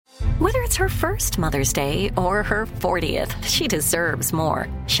Whether it's her first Mother's Day or her 40th, she deserves more.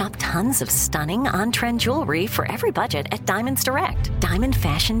 Shop tons of stunning on-trend jewelry for every budget at Diamonds Direct. Diamond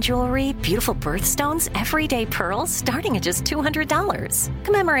fashion jewelry, beautiful birthstones, everyday pearls starting at just $200.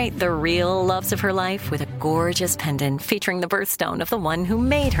 Commemorate the real loves of her life with a gorgeous pendant featuring the birthstone of the one who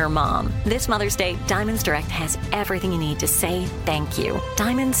made her mom. This Mother's Day, Diamonds Direct has everything you need to say thank you.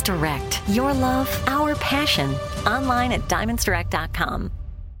 Diamonds Direct. Your love, our passion. Online at diamondsdirect.com.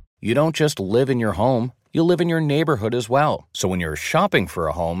 You don't just live in your home, you live in your neighborhood as well. So when you're shopping for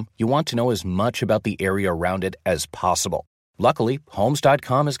a home, you want to know as much about the area around it as possible. Luckily,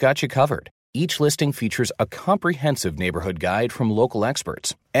 Homes.com has got you covered. Each listing features a comprehensive neighborhood guide from local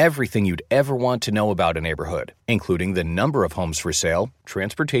experts. Everything you'd ever want to know about a neighborhood, including the number of homes for sale,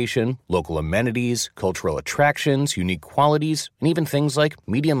 transportation, local amenities, cultural attractions, unique qualities, and even things like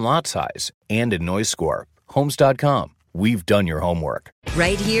median lot size and a noise score. Homes.com. We've done your homework.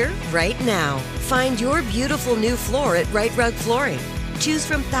 Right here, right now. Find your beautiful new floor at Right Rug Flooring. Choose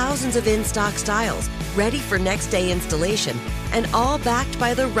from thousands of in-stock styles, ready for next day installation, and all backed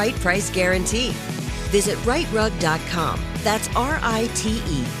by the right price guarantee. Visit rightrug.com. That's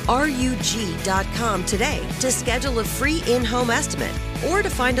RITERUG.com today to schedule a free in-home estimate or to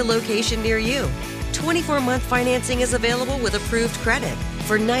find a location near you. 24-month financing is available with approved credit.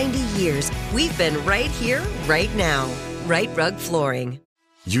 For 90 years, we've been right here, right now. Right Rug Flooring.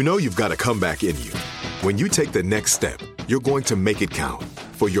 You know you've got a comeback in you. When you take the next step, you're going to make it count.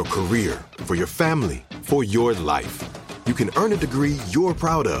 For your career, for your family, for your life. You can earn a degree you're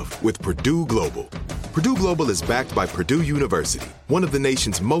proud of with Purdue Global. Purdue Global is backed by Purdue University, one of the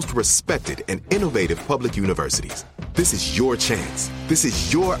nation's most respected and innovative public universities. This is your chance. This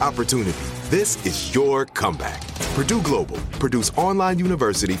is your opportunity. This is your comeback. Purdue Global, Purdue's online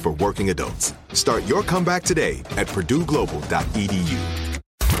university for working adults. Start your comeback today at purdueglobal.edu.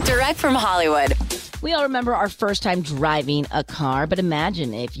 Direct from Hollywood. We all remember our first time driving a car, but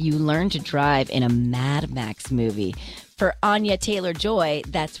imagine if you learned to drive in a Mad Max movie. For Anya Taylor-Joy,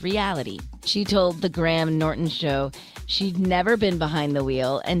 that's reality. She told the Graham Norton Show she'd never been behind the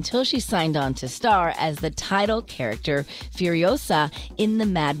wheel until she signed on to star as the title character Furiosa in the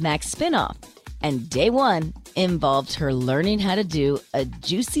Mad Max spinoff. And day one involved her learning how to do a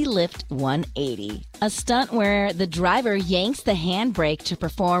Juicy Lift 180, a stunt where the driver yanks the handbrake to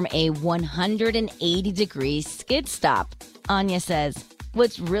perform a 180-degree skid stop. Anya says,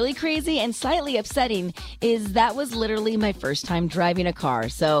 "What's really crazy and slightly upsetting is that was literally my first time driving a car.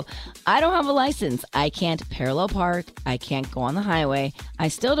 So I don't have a license. I can't parallel park. I can't go on the highway. I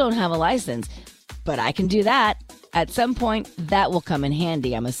still don't have a license, but I can do that. At some point, that will come in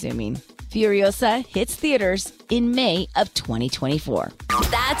handy, I'm assuming." Furiosa hits theaters in May of 2024.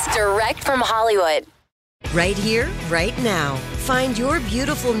 That's Direct from Hollywood. Right here, right now. Find your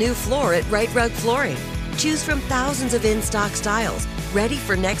beautiful new floor at Right Rug Flooring. Choose from thousands of in-stock styles, ready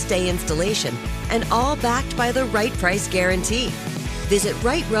for next day installation, and all backed by the right price guarantee. Visit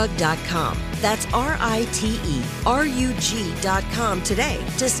rightrug.com. That's RITERUG.com today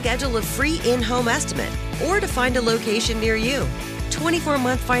to schedule a free in-home estimate or to find a location near you.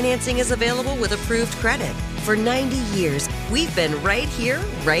 24-month financing is available with approved credit. For 90 years, we've been right here,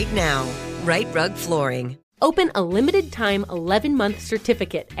 right now. Right Rug Flooring. Open a limited-time 11-month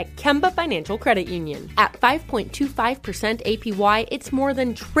certificate at Kemba Financial Credit Union. At 5.25% APY, it's more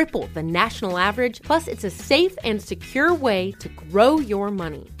than triple the national average, plus it's a safe and secure way to grow your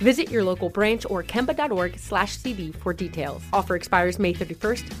money. Visit your local branch or kemba.org/cb for details. Offer expires May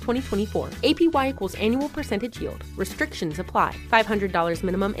 31st, 2024. APY equals annual percentage yield. Restrictions apply. $500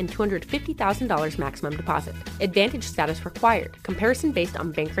 minimum and $250,000 maximum deposit. Advantage status required. Comparison based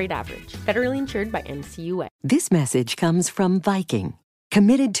on bank rate average. Federally insured by NCUA. This message comes from Viking,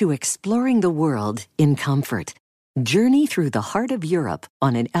 committed to exploring the world in comfort. Journey through the heart of Europe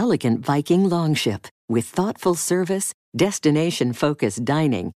on an elegant Viking longship with thoughtful service, destination-focused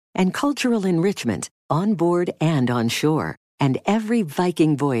dining, and cultural enrichment on board and on shore. And every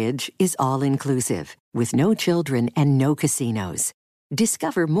Viking voyage is all-inclusive, with no children and no casinos.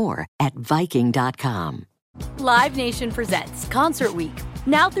 Discover more at Viking.com. Live Nation presents Concert Week.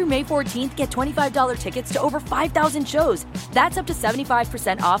 Now through May 14th, get $25 tickets to over 5,000 shows. That's up to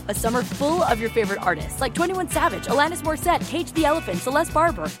 75% off a summer full of your favorite artists like 21 Savage, Alanis Morissette, Cage the Elephant, Celeste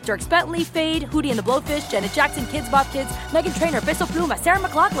Barber, Dierks Bentley, Fade, Hootie and the Blowfish, Janet Jackson, Kidz Bop Kids, Meghan Trainor, Peso Pluma, Sarah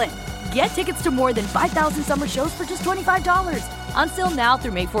McLachlan. Get tickets to more than 5,000 summer shows for just $25. Until now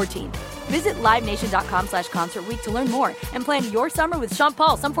through May 14th. Visit LiveNation.com/Concert Week to learn more and plan your summer with Sean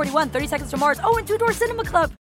Paul, Sum 41, 30 Seconds to Mars, and Two Door Cinema Club.